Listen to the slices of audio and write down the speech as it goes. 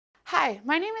Hi,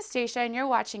 my name is Stacia and you're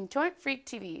watching TorrentFreak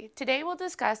TV. Today we'll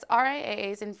discuss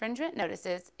RIAA's infringement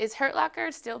notices, is Hurt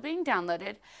Locker still being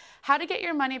downloaded, how to get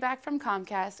your money back from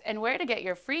Comcast, and where to get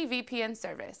your free VPN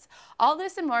service. All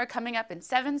this and more coming up in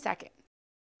 7 seconds.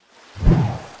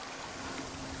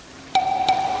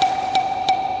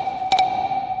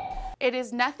 It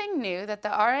is nothing new that the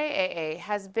RIAA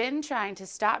has been trying to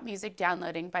stop music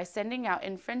downloading by sending out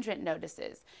infringement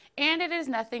notices, and it is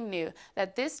nothing new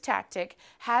that this tactic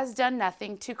has done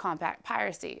nothing to combat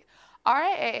piracy.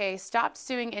 RIAA stopped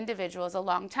suing individuals a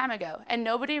long time ago, and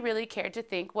nobody really cared to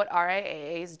think what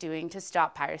RIAA is doing to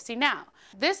stop piracy now.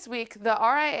 This week, the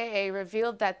RIAA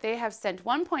revealed that they have sent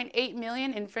 1.8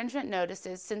 million infringement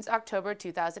notices since October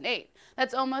 2008.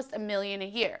 That's almost a million a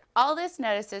year. All these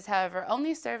notices, however,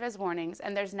 only serve as warnings,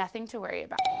 and there's nothing to worry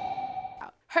about.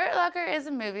 Hurt Locker is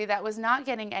a movie that was not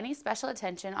getting any special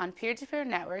attention on peer-to-peer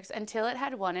networks until it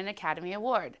had won an Academy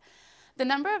Award. The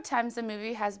number of times the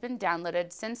movie has been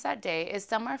downloaded since that day is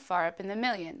somewhere far up in the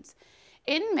millions.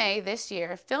 In May this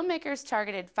year, filmmakers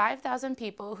targeted 5,000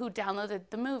 people who downloaded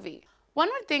the movie. One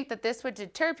would think that this would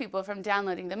deter people from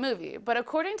downloading the movie, but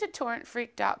according to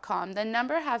TorrentFreak.com, the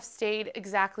number have stayed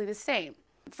exactly the same.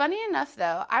 Funny enough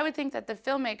though, I would think that the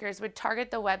filmmakers would target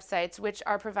the websites which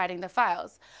are providing the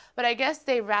files, but I guess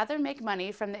they rather make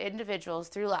money from the individuals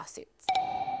through lawsuits.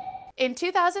 In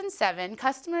 2007,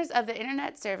 customers of the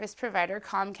internet service provider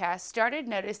Comcast started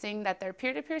noticing that their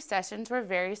peer-to-peer sessions were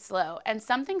very slow and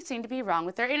something seemed to be wrong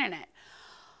with their internet.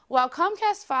 While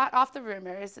Comcast fought off the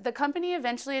rumors, the company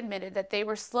eventually admitted that they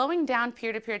were slowing down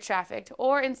peer-to-peer traffic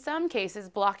or in some cases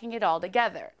blocking it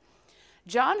altogether.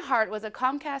 John Hart was a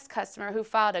Comcast customer who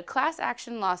filed a class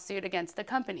action lawsuit against the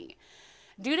company.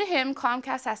 Due to him,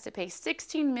 Comcast has to pay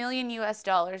 $16 million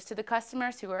to the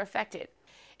customers who were affected.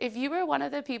 If you were one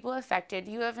of the people affected,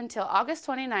 you have until August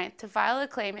 29th to file a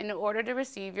claim in order to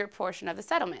receive your portion of the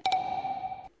settlement.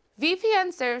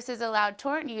 VPN services allowed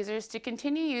torrent users to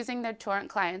continue using their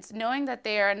torrent clients knowing that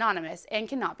they are anonymous and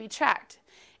cannot be tracked.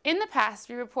 In the past,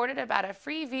 we reported about a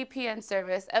free VPN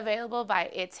service available by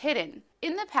It's Hidden.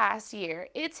 In the past year,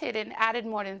 It's Hidden added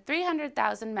more than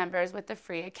 300,000 members with a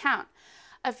free account.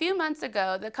 A few months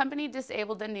ago, the company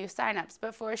disabled the new signups,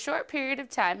 but for a short period of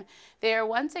time, they are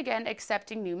once again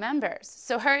accepting new members.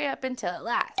 So hurry up until it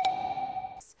lasts.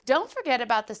 Don't forget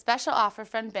about the special offer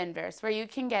from Benverse, where you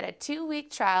can get a 2-week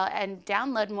trial and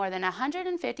download more than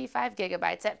 155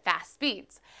 gigabytes at fast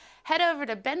speeds. Head over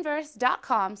to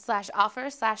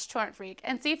benverse.com/offer/torrentfreak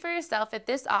and see for yourself if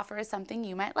this offer is something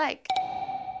you might like.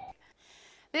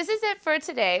 This is it for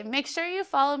today. Make sure you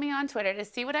follow me on Twitter to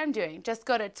see what I'm doing. Just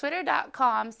go to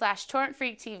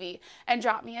twitter.com/TorrentFreakTV and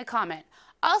drop me a comment.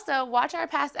 Also, watch our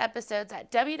past episodes at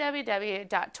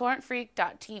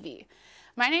www.torrentfreak.tv.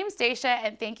 My name's Stacia,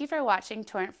 and thank you for watching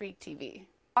TorrentFreak TV.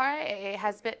 RIAA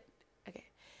has been... Okay.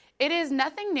 It is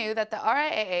nothing new that the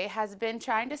RIAA has been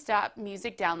trying to stop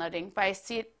music downloading by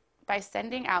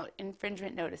sending out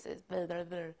infringement notices. Blah, blah,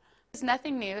 blah. It's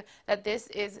nothing new that this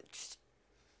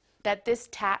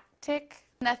tactic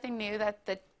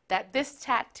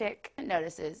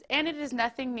notices, and it is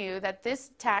nothing new that this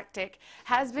tactic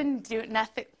has been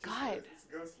nothing. God.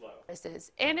 Go slow.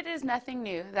 And it is nothing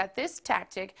new that this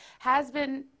tactic has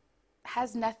done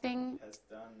nothing.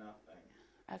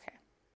 Okay.